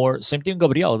in no more. Same thing with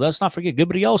Gabriel. Let's not forget,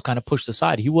 Gabriel's kind of pushed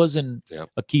aside. He wasn't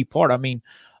a key part. I mean,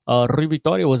 Rui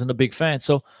Vitória wasn't a big fan.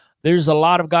 So there's a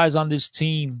lot of guys on this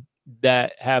team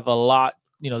that have a lot,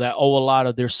 that owe a lot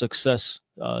of their success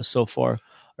so far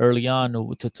early on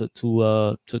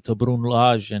to Bruno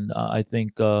Lage. And I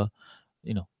think,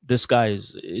 this guy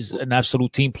is an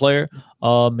absolute team player,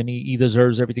 and he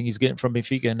deserves everything he's getting from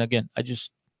Benfica. And again,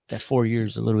 that 4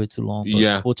 years is a little bit too long.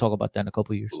 But we'll talk about that in a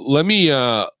couple of years. Let me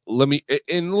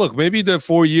and look, maybe the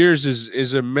 4 years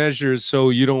is a measure so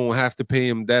you don't have to pay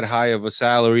him that high of a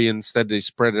salary. Instead, they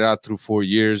spread it out through 4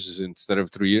 years instead of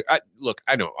 3 years.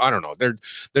 I don't know.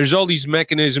 There's all these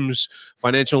mechanisms,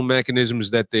 financial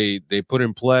mechanisms that they put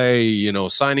in play,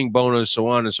 signing bonus, so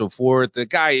on and so forth. The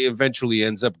guy eventually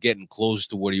ends up getting close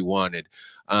to what he wanted.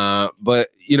 But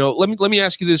let me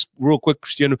ask you this real quick,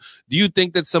 Cristiano. Do you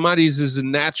think that Samaris is a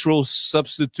natural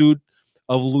substitute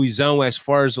of Luizão as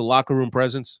far as the locker room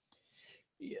presence?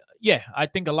 Yeah, I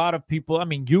think a lot of people. I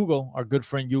mean, Hugo, our good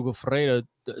friend Hugo Ferreira,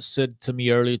 said to me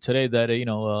earlier today that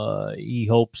he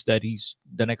hopes that he's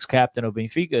the next captain of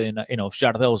Benfica, and if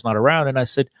Jardel not around. And I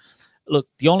said, look,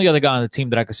 the only other guy on the team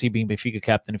that I could see being Benfica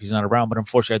captain if he's not around, but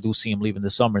unfortunately I do see him leaving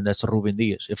this summer, and that's Ruben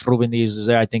Dias. If Ruben Dias is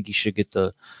there, I think he should get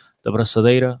the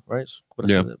braçadeira, right?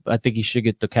 Yeah. I think he should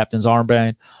get the captain's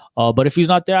armband. But if he's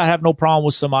not there, I have no problem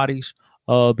with Samaris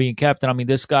being captain. I mean,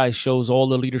 this guy shows all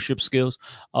the leadership skills.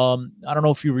 I don't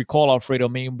know if you recall, Alfredo. I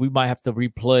mean, we might have to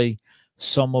replay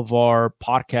some of our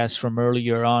podcasts from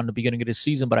earlier on the beginning of the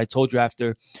season. But I told you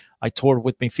after I toured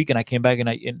with Benfica and I came back, and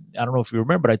I don't know if you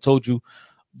remember, but I told you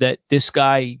that this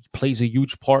guy plays a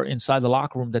huge part inside the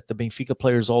locker room, that the Benfica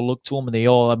players all look to him,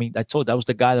 and I told that was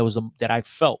the guy that I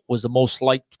felt was the most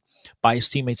liked by his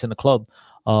teammates in the club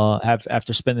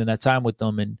after spending that time with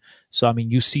them. And so, I mean,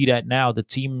 you see that now the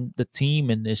team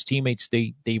and his teammates,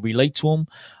 they relate to him.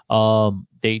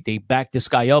 They back this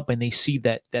guy up, and they see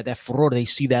that furor, they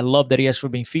see that love that he has for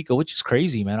Benfica, which is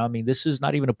crazy, man. I mean, this is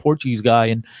not even a Portuguese guy,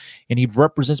 and he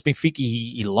represents Benfica.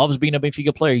 He loves being a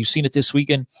Benfica player. You've seen it this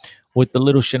weekend with the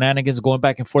little shenanigans going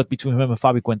back and forth between him and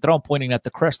Fábio Coentrão, pointing at the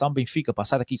crest. I'm Benfica,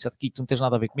 sai daqui, tu não tens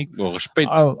nada a ver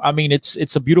comigo. I mean,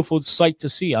 it's a beautiful sight to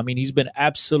see. I mean, he's been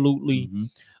absolutely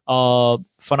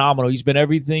phenomenal. He's been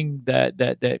everything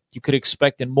that you could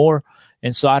expect and more.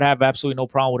 And so I'd have absolutely no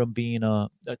problem with him being a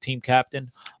team captain.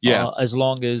 Yeah. As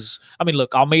long as, I mean,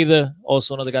 look, Almeida,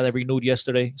 also another guy that renewed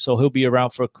yesterday, so he'll be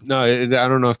around for. No, I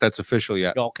don't know if that's official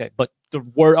yet. Okay, but the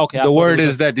word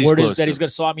is that he's going to.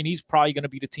 So I mean, he's probably going to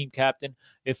be the team captain.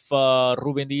 If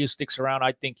Ruben Dias sticks around,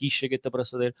 I think he should get the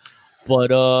braçadeira.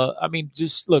 But, I mean,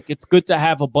 just look, it's good to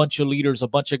have a bunch of leaders, a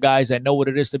bunch of guys that know what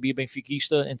it is to be a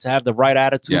Benfiquista and to have the right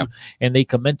attitude, and they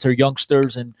can mentor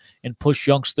youngsters and push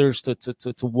youngsters to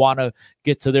want to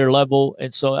get to their level.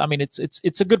 And so, I mean, it's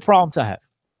a good problem to have.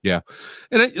 Yeah.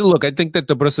 And I think that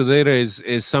the braçadeira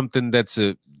is something that's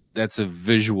a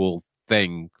visual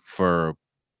thing for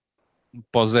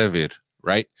Pozevir,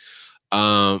 right?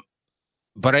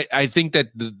 But I think that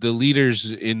the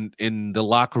leaders in the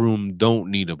locker room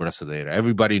don't need a braçadeira.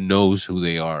 Everybody knows who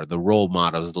they are, the role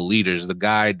models, the leaders, the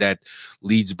guy that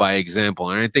leads by example.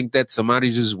 And I think that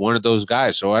Samaris is one of those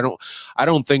guys. So I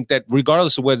don't think that,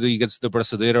 regardless of whether he gets the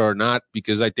braçadeira or not,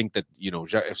 because I think that, you know,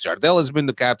 if Jardel has been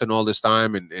the captain all this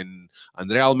time and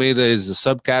Andre Almeida is the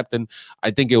sub-captain,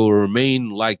 I think it will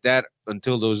remain like that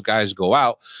until those guys go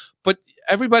out. But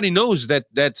everybody knows that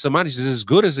Samaris is as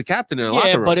good as a captain in a locker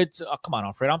room. Yeah, but it's come on,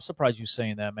 Alfred. I'm surprised you're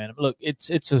saying that, man. Look, it's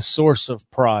a source of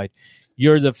pride.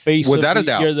 You're the face Without a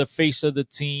doubt. You're the face of the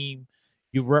team.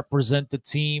 You represent the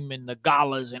team in the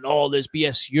galas and all this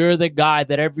BS. You're the guy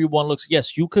that everyone looks.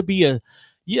 Yes, you could be I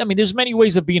mean, there's many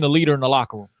ways of being a leader in the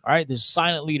locker room. All right, there's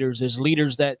silent leaders. There's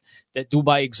leaders that do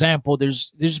by example.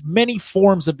 There's many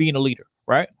forms of being a leader,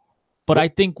 right? But I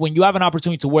think when you have an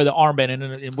opportunity to wear the armband,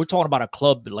 and we're talking about a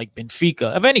club like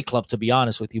Benfica, of any club, to be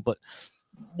honest with you, but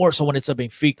more so when it's a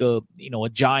Benfica, you know, a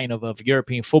giant of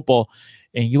European football,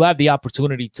 and you have the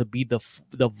opportunity to be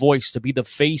the voice, to be the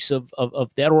face of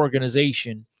that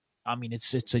organization. I mean,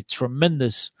 it's a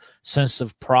tremendous sense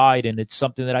of pride, and it's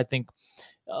something that I think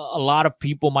a lot of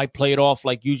people might play it off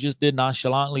like you just did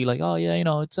nonchalantly, like, oh yeah, you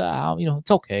know, it's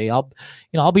it's okay.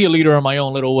 I'll be a leader in my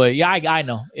own little way. Yeah, I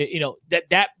know.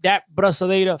 That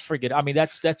braçadeira, forget it. I mean,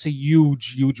 that's a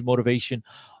huge motivation,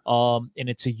 and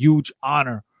it's a huge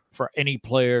honor for any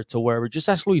player to wear it. Just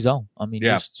ask Luizão. I mean,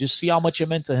 just see how much it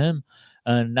meant to him,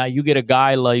 and now you get a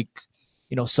guy like,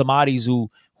 you know, Samaris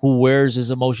who wears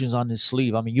his emotions on his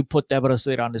sleeve. I mean, you put that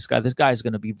bracelet on this guy is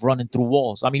going to be running through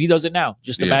walls. I mean, he does it now.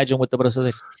 Just imagine with the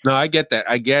bracelet. No, I get that.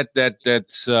 I get that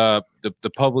that's the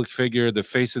public figure, the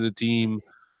face of the team.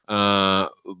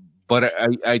 But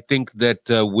I think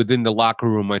that within the locker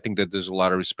room, I think that there's a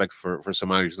lot of respect for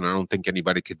Samaris, and I don't think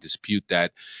anybody could dispute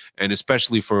that. And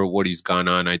especially for what he's gone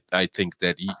on, I think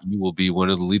that he will be one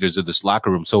of the leaders of this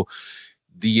locker room. So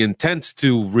the intent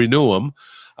to renew him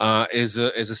is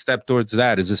a step towards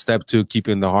that, is a step to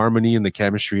keeping the harmony and the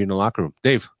chemistry in the locker room.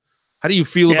 Dave, how do you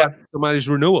feel about somebody's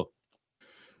renewal?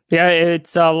 Yeah,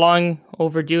 it's long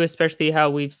overdue, especially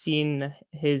how we've seen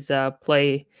his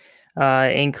play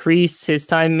increase, his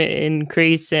time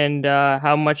increase, and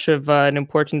how much of an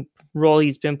important role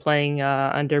he's been playing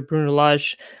under Bruno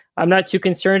Lage. I'm not too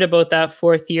concerned about that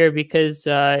fourth year because,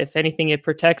 if anything, it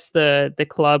protects the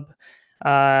club.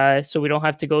 So we don't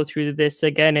have to go through this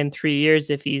again in 3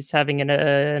 years if he's having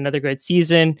another good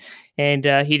season and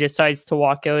he decides to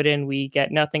walk out and we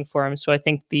get nothing for him. So I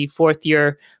think the fourth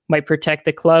year might protect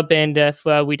the club. And if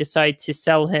we decide to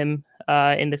sell him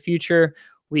in the future,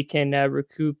 we can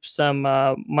recoup some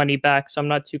money back. So I'm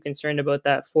not too concerned about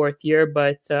that fourth year,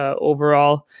 but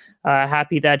overall,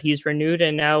 happy that he's renewed.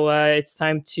 And now it's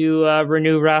time to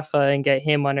renew Rafa and get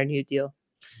him on a new deal.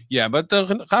 Yeah, but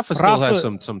Rafa still has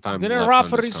some time. Didn't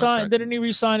Rafa resign? Didn't he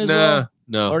resign as well?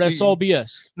 No. Or that's all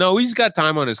BS? No, he's got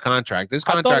time on his contract. His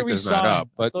contract is not up.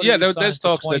 But yeah, there's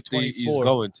talks that he's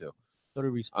going to.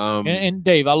 And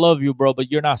Dave, I love you, bro, but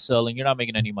you're not selling. You're not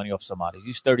making any money off somebody.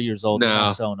 He's 30 years old. No, you're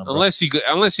not selling him, bro. unless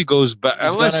he goes back,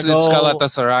 unless it's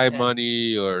Galatasaray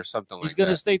money or something like that. He's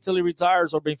gonna stay till he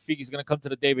retires, or Benfica. He's gonna come to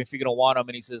the day Benfica don't want him,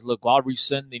 and he says, "Look, I'll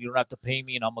rescind, and you don't have to pay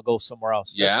me, and I'm gonna go somewhere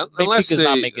else." Yeah, Benfica's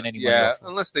not making any money. Yeah,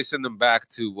 unless they send him back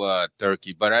to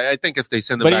Turkey. But I think if they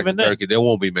send him back to Turkey, they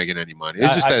won't be making any money.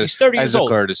 It's just as a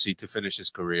courtesy to finish his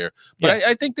career. But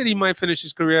I think that he might finish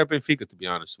his career at Benfica, to be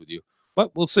honest with you.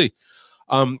 But we'll see.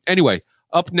 Anyway,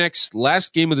 up next,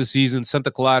 last game of the season, Santa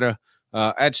Clara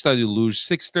at Estádio Luz,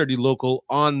 6:30 local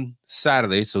on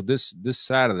Saturday. So this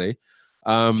Saturday,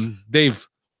 Dave,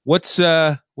 what's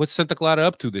Santa Clara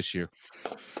up to this year?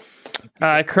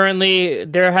 Currently,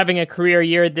 they're having a career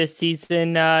year this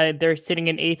season. They're sitting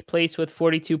in 8th place with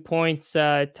 42 points,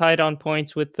 tied on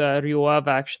points with Rio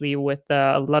Ave, actually, with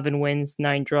 11 wins,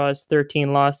 9 draws,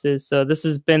 13 losses. So this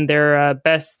has been their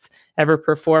best ever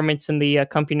performance in the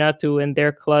Campeonato in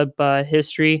their club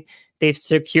history. They've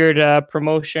secured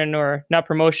promotion, or not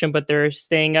promotion, but they're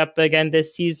staying up again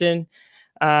this season.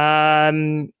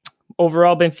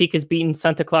 Overall, Benfica has beaten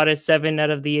Santa Clara 7 out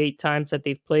of the 8 times that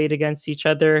they've played against each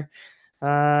other.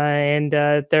 And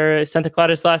their Santa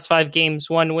Clara's last 5 games,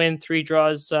 1 win, 3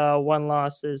 draws, 1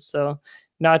 losses. So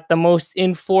not the most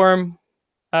in form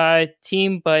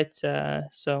team, but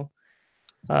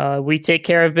we take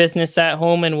care of business at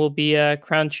home and we'll be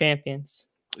crowned champions.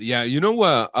 Yeah,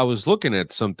 I was looking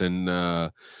at something.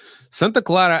 Santa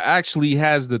Clara actually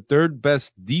has the 3rd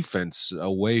best defense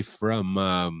away from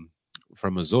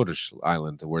Azores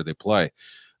Island, where they play.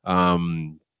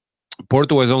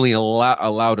 Porto has only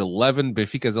allowed 11.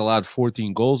 Benfica has allowed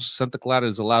 14 goals. Santa Clara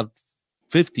has allowed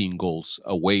 15 goals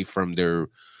away from their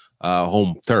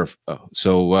home turf.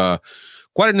 So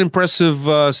quite an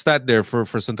impressive stat there for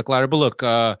Santa Clara. But look,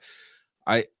 I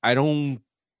don't.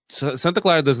 Santa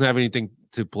Clara doesn't have anything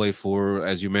to play for,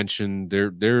 as you mentioned.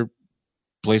 Their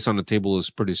place on the table is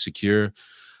pretty secure.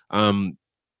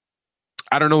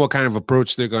 I don't know what kind of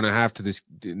approach they're going to have to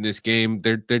this game.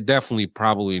 They're definitely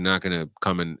probably not going to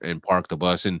come and park the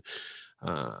bus. And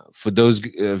for those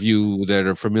of you that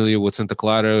are familiar with Santa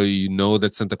Clara, you know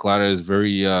that Santa Clara is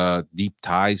very deep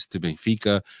ties to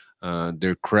Benfica.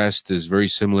 Their crest is very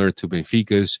similar to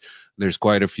Benfica's. There's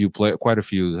quite a few.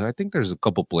 I think there's a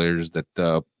couple players that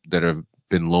have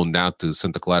been loaned out to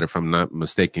Santa Clara, if I'm not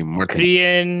mistaken.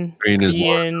 Crian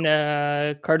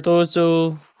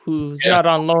Cardozo, who's not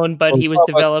on loan, but he was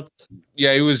developed.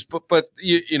 Yeah, he was. But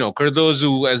you know,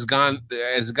 Cardozo has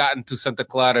gotten to Santa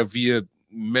Clara via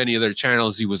many other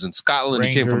channels. He was in Scotland.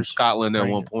 Rangers, he came from Scotland at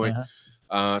one point.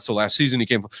 So last season he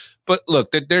came. But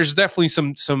look, there's definitely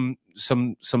some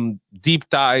deep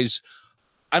ties.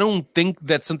 I don't think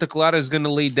that Santa Clara is going to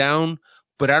lay down,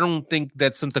 but I don't think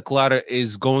that Santa Clara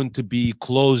is going to be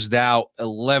closed out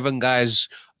 11 guys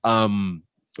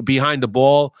behind the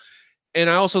ball. And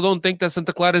I also don't think that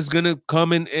Santa Clara is going to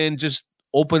come in and just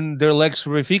open their legs for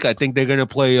Benfica. I think they're going to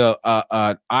play a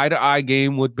eye-to-eye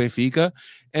game with Benfica.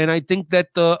 And I think that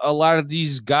a lot of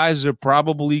these guys are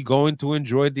probably going to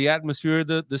enjoy the atmosphere of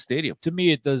the stadium. To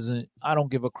me, it doesn't. I don't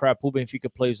give a crap who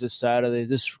Benfica plays this Saturday.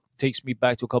 This takes me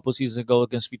back to a couple of seasons ago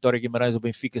against Vitória Guimarães.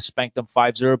 Benfica spanked them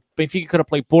 5-0. Benfica could have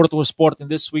played Porto Sporting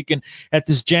this weekend at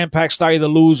this jam-packed Estádio da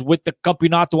Luz with the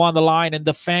Campeonato on the line and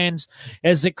the fans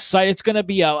as excited. It's gonna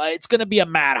be a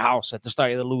madhouse at the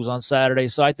Estádio da Luz on Saturday.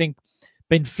 So I think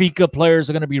Benfica players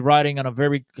are going to be riding on a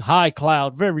very high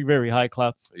cloud, very, very high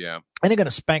cloud. Yeah. And they're going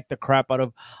to spank the crap out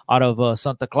of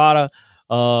Santa Clara.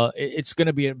 It's going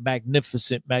to be a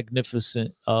magnificent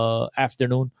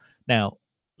afternoon. Now,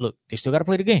 look, they still got to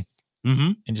play the game.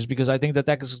 Mm-hmm. And just because I think that's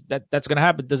going to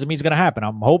happen doesn't mean it's going to happen.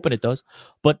 I'm hoping it does.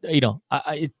 But, you know,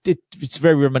 it's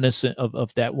very reminiscent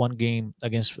of that one game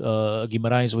against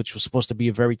Guimarães, which was supposed to be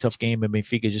a very tough game, and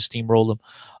Benfica just steamrolled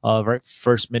them right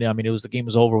first minute. I mean, the game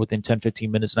was over within 10, 15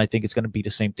 minutes, and I think it's going to be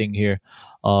the same thing here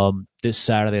this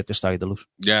Saturday at the Estádio da Luz.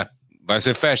 Yeah, vai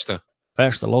ser festa.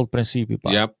 Festa, logo do princípio,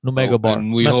 pá. Yep. No Mega Bar.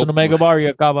 Começa no Mega Bar e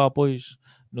acaba depois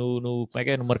no como é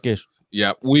que é? No Marquês.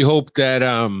 Yeah, we hope that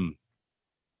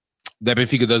that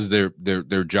Benfica does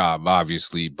their job,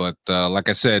 obviously. But like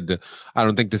I said, I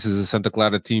don't think this is a Santa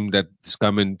Clara team that's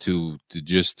coming to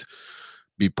just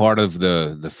be part of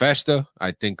the festa.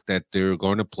 I think that they're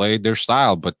going to play their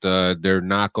style, but they're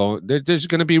not going. They're just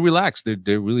going to be relaxed.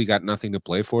 They really got nothing to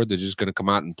play for. They're just going to come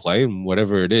out and play, and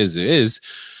whatever it is.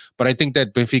 But I think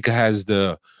that Benfica has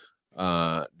the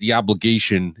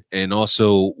obligation, and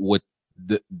also with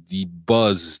the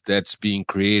buzz that's being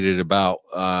created about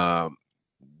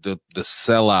the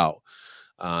sellout,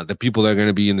 the people that are going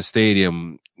to be in the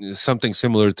stadium, something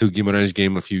similar to Guimarães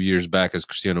game a few years back, as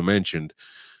Cristiano mentioned.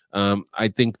 I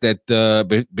think that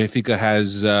Benfica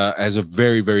has a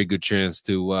very, very good chance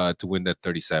to win that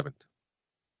 37th.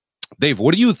 Dave,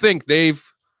 what do you think,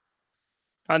 Dave?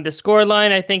 On the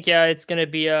scoreline, I think, it's going to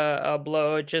be a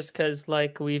blow, just because,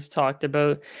 like we've talked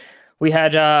about, we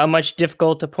had a much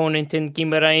difficult opponent in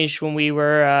Guimarães when we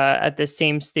were at the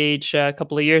same stage a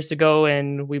couple of years ago,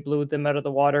 and we blew them out of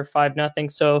the water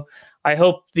 5-0. So I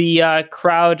hope the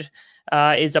crowd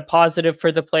is a positive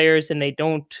for the players, and they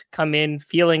don't come in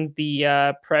feeling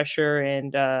the pressure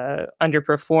and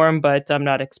underperform. But I'm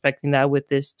not expecting that with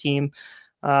this team.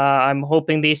 I'm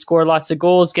hoping they score lots of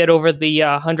goals, get over the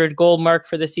 100-goal mark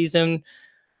for the season.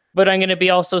 But I'm going to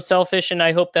be also selfish, and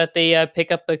I hope that they pick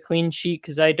up a clean sheet,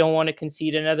 because I don't want to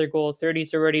concede another goal. 30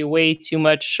 is already way too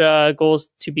much goals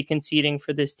to be conceding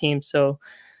for this team. So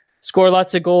score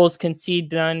lots of goals,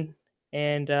 concede none,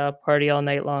 and party all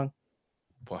night long.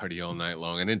 Party all night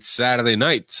long. And it's Saturday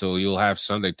night, so you'll have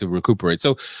Sunday to recuperate.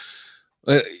 So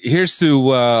here's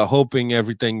to hoping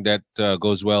everything that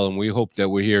goes well, and we hope that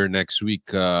we're here next week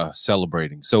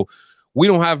celebrating. So we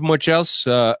don't have much else.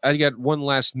 I got one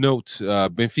last note.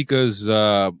 Benfica's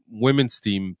women's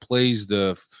team plays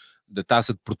the Taça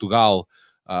de Portugal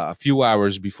a few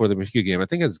hours before the Benfica game. I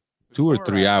think it's 2 or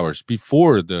 3 hours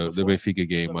before the Benfica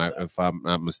game, if I'm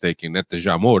not mistaken, at the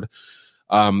Jamor.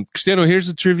 Cristiano, here's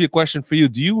a trivia question for you.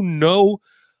 Do you know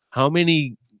how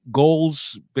many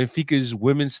goals Benfica's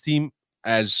women's team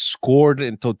has scored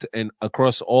and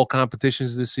across all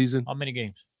competitions this season? How many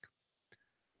games?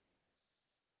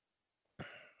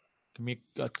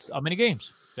 How many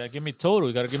games? You gotta give me total.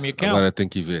 You gotta give me a count. Agora tem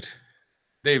que ver.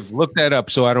 Dave, look that up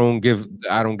so I don't give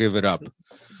it up.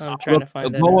 I'm trying to find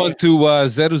that. Go on to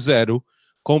 00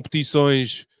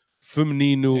 competições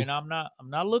feminino. And I'm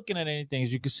not looking at anything,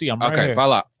 as you can see. I'm right Ok, here. vai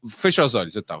lá. Fecha os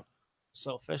olhos, então.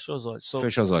 So fecha os olhos. So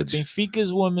Fecha os olhos.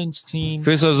 Benfica's women's team.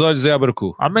 Fecha os olhos e abre o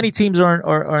cu. How many teams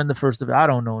are in the first division? I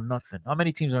don't know nothing. How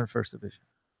many teams are in first division?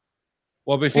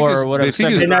 Well, Benfica's, Or whatever.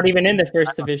 They're not even in the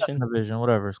first division. Division,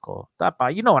 whatever it's called.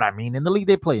 You know what I mean. In the league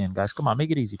they play in, guys. Come on, make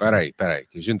it easy. Peraí,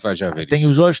 que a gente vai já ver Tem isso.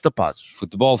 os olhos tapados.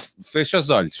 Futebol, fecha os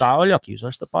olhos. Tá, olha aqui, os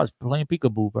olhos tapados. Playing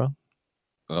peekaboo, bro.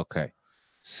 Ok.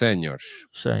 Senhores.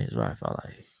 Senhores, vai, fala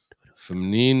aí.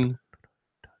 Feminino.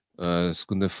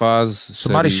 Segunda fase.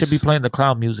 Somebody séries. should be playing the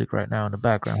clown music right now in the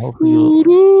background. Hopefully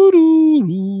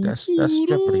that's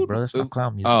Jeopardy, bro. That's not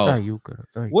clown music. Oh.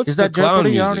 What's Is that the clown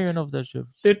Jeopardy? I music? don't even know if that's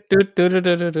Jeopardy.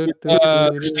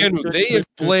 Cristiano, they have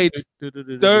played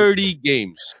 30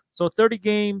 games So 30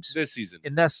 games, this season.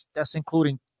 and that's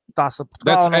including Taça Portugal.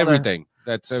 That's and all that. everything.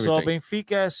 That's So everything.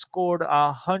 Benfica has scored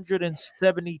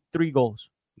 173 goals.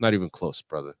 Not even close,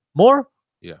 brother. More?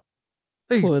 Yeah.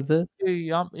 Hey,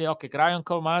 Foda-se. okay. Could I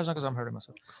uncover my eyes because I'm hurting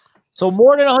myself? So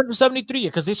more than 173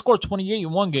 because they scored 28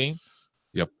 in one game.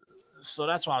 Yep. So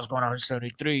that's why I was going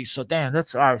 173. So damn,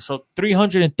 that's all right. So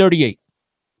 338.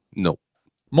 No.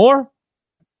 More?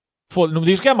 For no,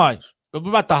 these get mais. We're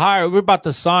about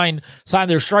to sign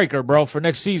their striker, bro, for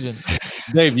next season.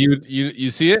 Dave, you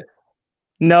see it?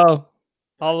 No.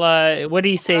 I'll what do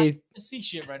you say? I can't see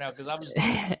shit right now because I was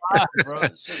bro.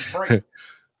 This shit's breaking.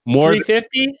 More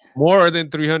 350? more than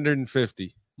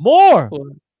 350. More.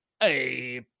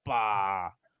 Hey,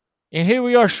 pa. And here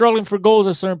we are struggling for goals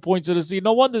at certain points of the season.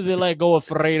 No wonder they let go of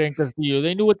Ferreira and Castillo.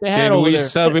 They knew what they had Can over we there.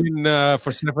 sub in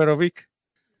for Seferovic?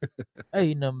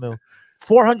 Hey, no, Mil.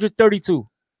 432.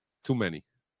 Too many.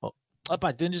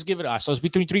 I didn't just give it. So it's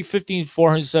between 350 and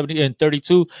 470 and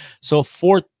 32. So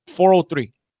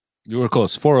 403. You were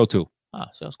close. 402.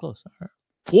 So that's close. All right.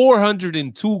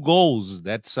 402 goals.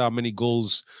 That's how many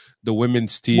goals the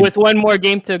women's team. With one more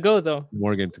game to go, though.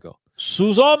 More game to go. Se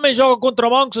os homens jogam contra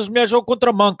mancos, as mulheres jogam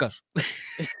contra mancas.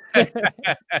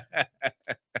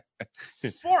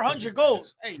 400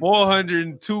 goals. Hey.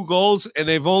 402 goals, and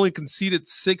they've only conceded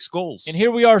 6 goals. And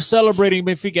here we are celebrating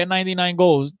Benfica at 99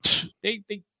 goals. They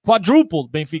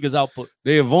quadrupled Benfica's output.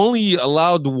 They have only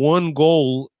allowed 1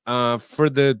 goal for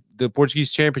the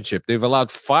Portuguese championship. They've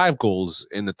allowed 5 goals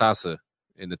in the Taça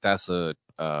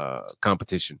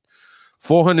competition.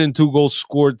 402 goals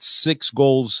scored, 6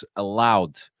 goals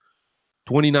allowed.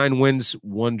 29 wins,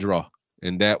 1 draw.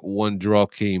 And that 1 draw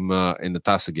came in the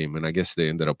Taça game. And I guess they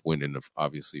ended up winning,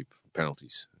 obviously,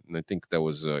 penalties. And I think that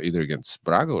was either against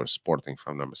Braga or Sporting, if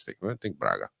I'm not mistaken. I think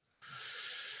Braga.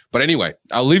 But anyway,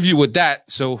 I'll leave you with that.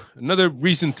 So another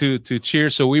reason to cheer.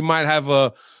 So we might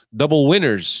have double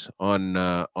winners on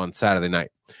Saturday night.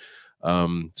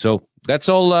 So that's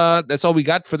all we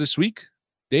got for this week.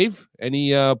 Dave,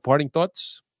 any parting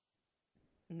thoughts?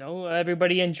 No,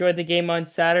 everybody enjoyed the game on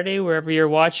Saturday, wherever you're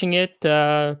watching it.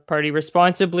 Party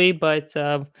responsibly, but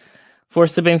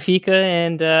Força Benfica,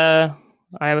 and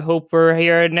I hope we're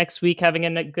here next week having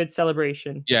a good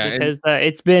celebration. Yeah, because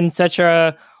it's been such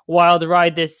a wild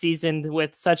ride this season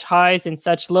with such highs and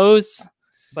such lows.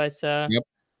 But yep.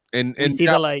 And we see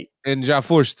the light. And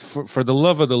Jafur, for the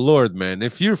love of the Lord, man,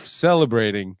 if you're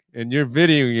celebrating and you're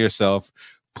videoing yourself,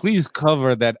 please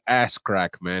cover that ass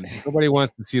crack, man. Nobody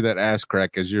wants to see that ass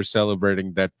crack as you're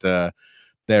celebrating that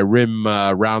rim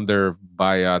rounder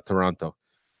by Toronto.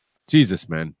 Jesus,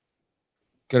 man.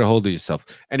 Get a hold of yourself.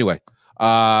 Anyway,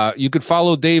 you could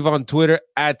follow Dave on Twitter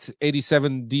at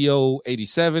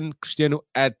 87DO87, Cristiano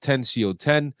at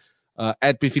 10CO10.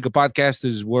 At Benfica Podcast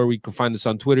is where we can find us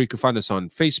on Twitter. You can find us on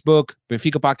Facebook.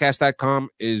 BenficaPodcast.com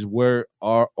is where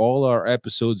all our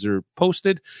episodes are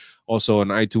posted. Also on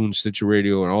iTunes, Stitcher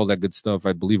Radio, and all that good stuff.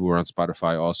 I believe we're on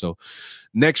Spotify also.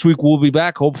 Next week we'll be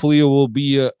back. Hopefully it will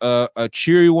be a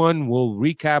cheery one. We'll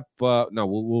recap.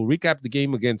 We'll recap the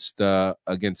game against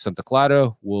Santa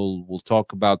Clara. We'll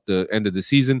talk about the end of the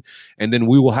season, and then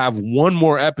we will have one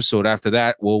more episode after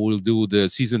that where we'll do the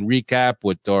season recap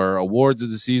with our awards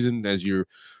of the season, as you're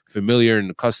familiar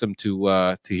and accustomed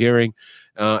to hearing.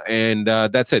 And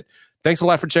that's it. Thanks a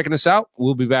lot for checking us out.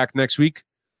 We'll be back next week,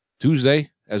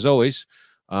 Tuesday. As always,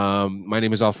 my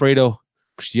name is Alfredo.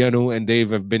 Cristiano and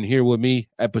Dave have been here with me.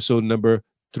 Episode number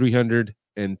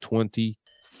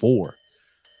 324.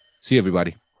 See you,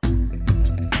 everybody.